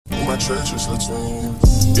treacherous latrine.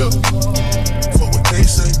 Yeah. Fuck what they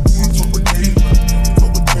say, fuck what they fuck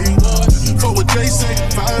what they fuck what they say.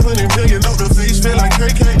 500 million on the face, feel like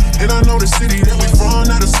KK. And I know the city that we from,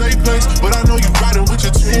 not a safe place. But I know you riding with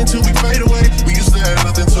your twin till we fade away. We used to have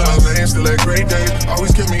nothing to our name, still at great days.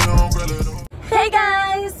 Always kept me on, brother. Hey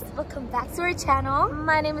guys! Welcome back to our channel.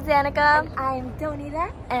 My name is Danica. I'm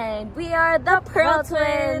Donita. And we are the Pearl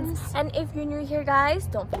Twins. And if you're new here guys,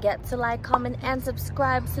 don't forget to like, comment, and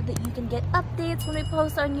subscribe so that you can get updates when we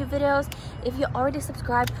post our new videos. If you already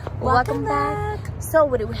subscribed, welcome back. So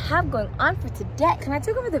what do we have going on for today? Can I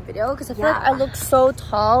take over the video? Because I feel like I look so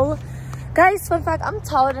tall. Guys, fun fact, I'm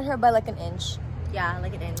taller than her by like an inch. Yeah,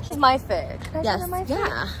 like an inch. This is my fit. Can I show my fit?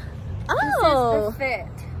 Yeah. Oh! This is the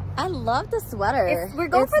fit. I love the sweater. We're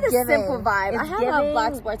going for the simple vibe. I have a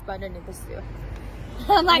black sports bra underneath this too.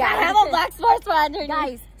 I'm like, I have a black sports bra underneath.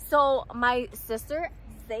 Guys, so my sister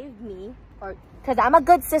saved me, because I'm a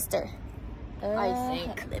good sister. I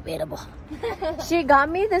think. Debatable. She got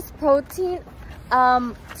me this protein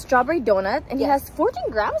strawberry donut, and it has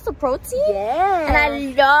 14 grams of protein. Yeah. And I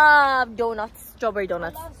love donuts, strawberry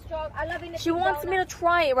donuts. I love she wants me to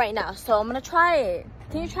try it right now, so I'm gonna try it.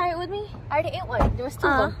 Can you try it with me? I already ate one. There was two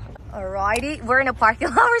of them. Alrighty, we're in a parking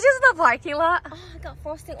lot. We're just in the parking lot. Oh, I got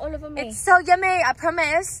frosting all over me. It's so yummy, I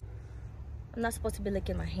promise. I'm not supposed to be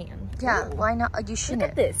licking my hand. Yeah, ooh. Why not? You shouldn't. Look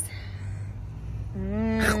at this.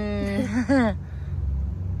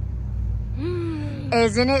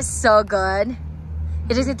 Isn't it so good?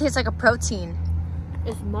 It doesn't taste like a protein.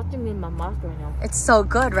 It's melting in my mouth right now. It's so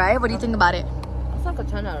good, right? What do you think about it? It's like a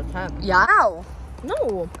 10 out of 10. Yeah?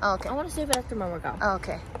 No. Oh, okay. I want to save it after my workout. Oh,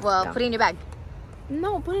 okay. Well, put it in your bag.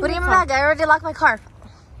 No, put it in my bag. I already locked my car.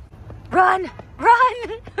 Run!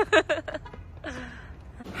 Run!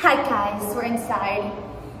 Hi guys, we're inside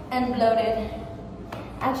and bloated.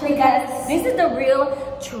 Actually guys, this is the real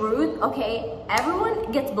truth, okay?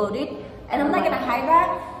 Everyone gets bloated and I'm not gonna hide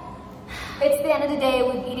that. It's the end of the day,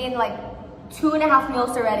 we've eaten like 2.5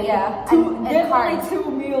 meals already. Yeah, definitely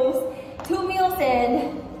 2 meals. 2 meals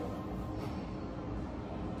in.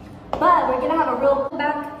 But we're gonna have a real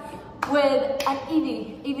comeback with an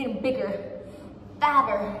even bigger,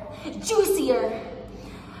 fatter, juicier,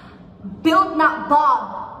 built not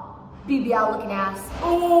Bob, BBL looking ass.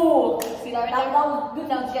 Oh, see that? That was good.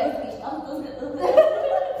 That was good.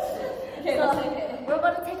 Okay, so we're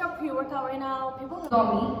gonna take our pre-workout right now. People know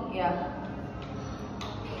me. Yeah.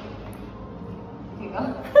 Here you go.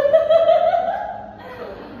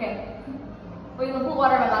 Okay. We're gonna put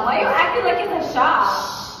water in my mouth. Why are you acting like it's a shot?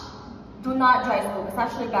 Do not dry smoke. It's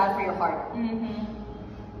actually bad for your heart.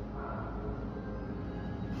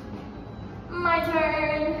 My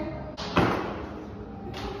turn.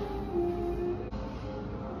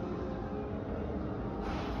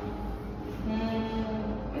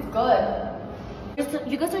 It's good.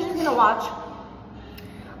 You guys are just gonna watch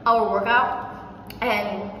our workout,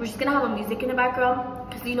 and we're just gonna have a music in the background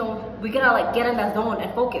because you know we're gonna like get in that zone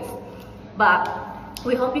and focus. But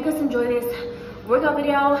we hope you guys enjoy this workout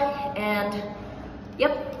video, and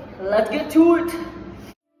yep, let's get to it.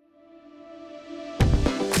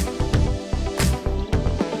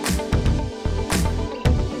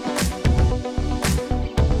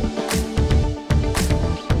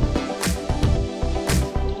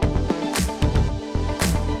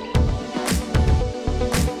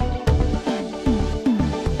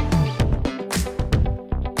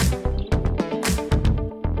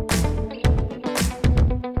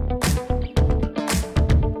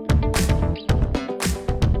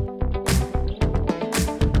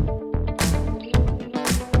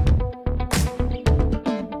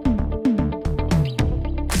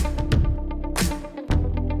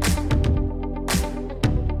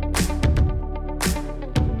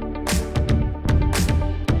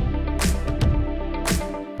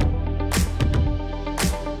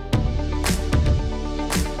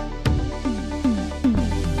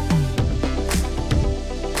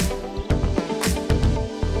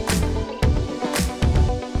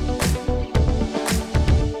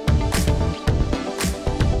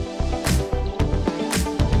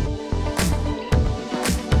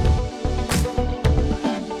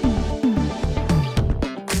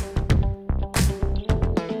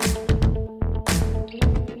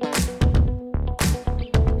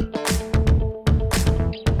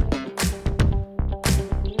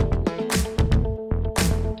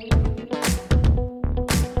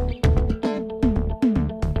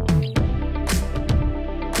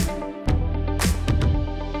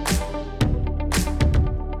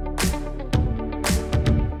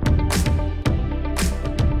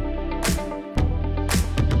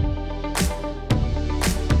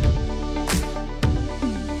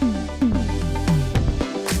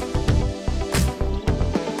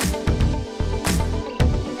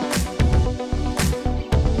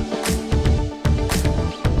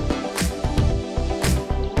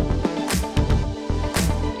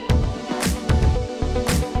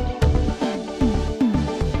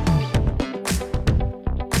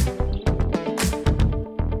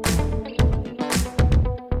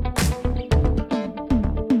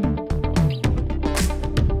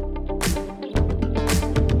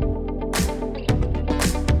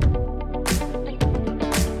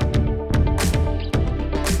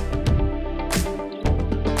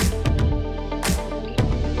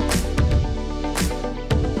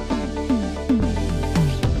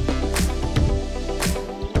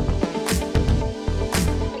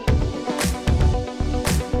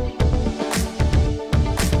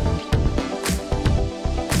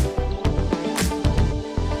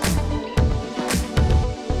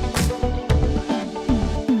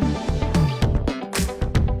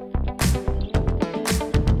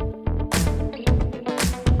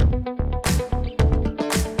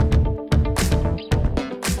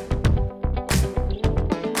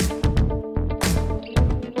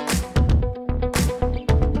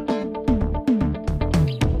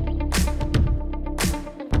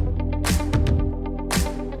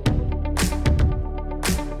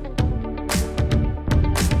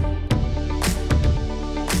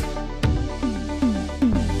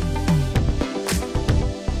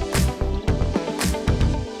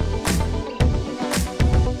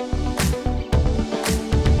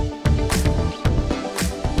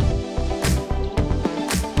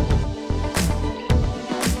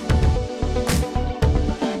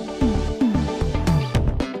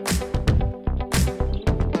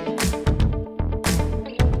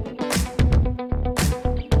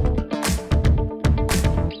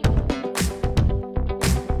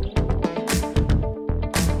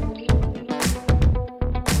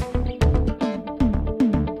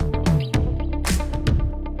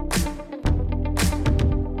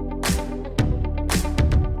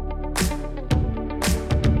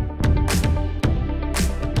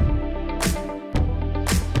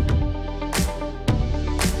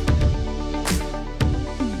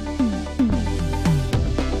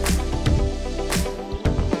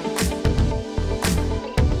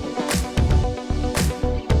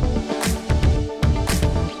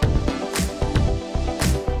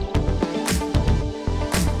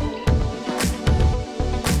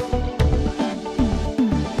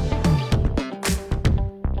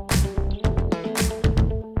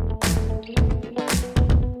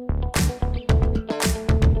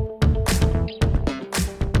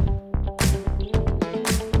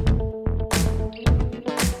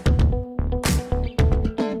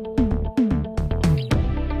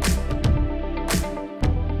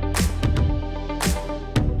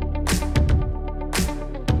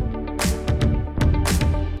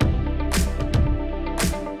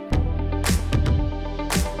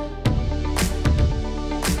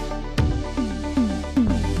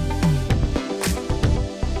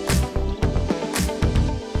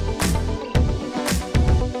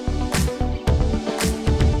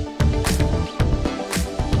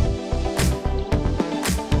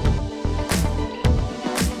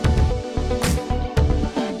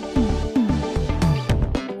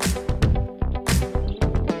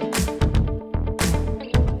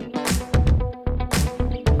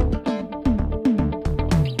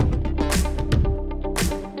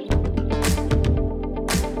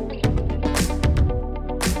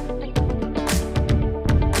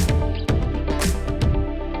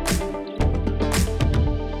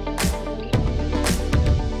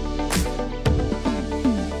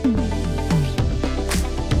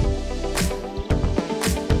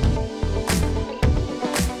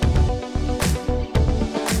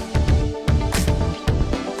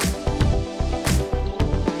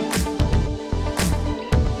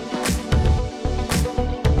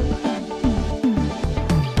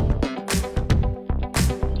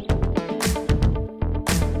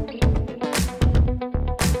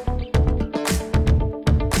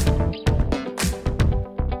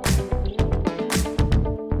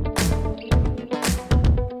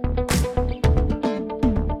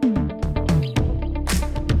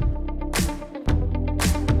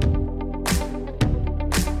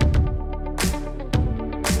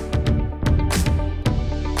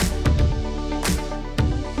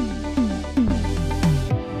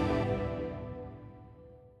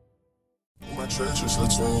 treacherous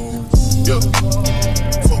latrine. Yeah.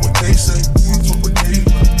 For what they say, for what they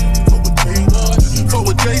say, for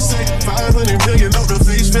what they say. 500 million on the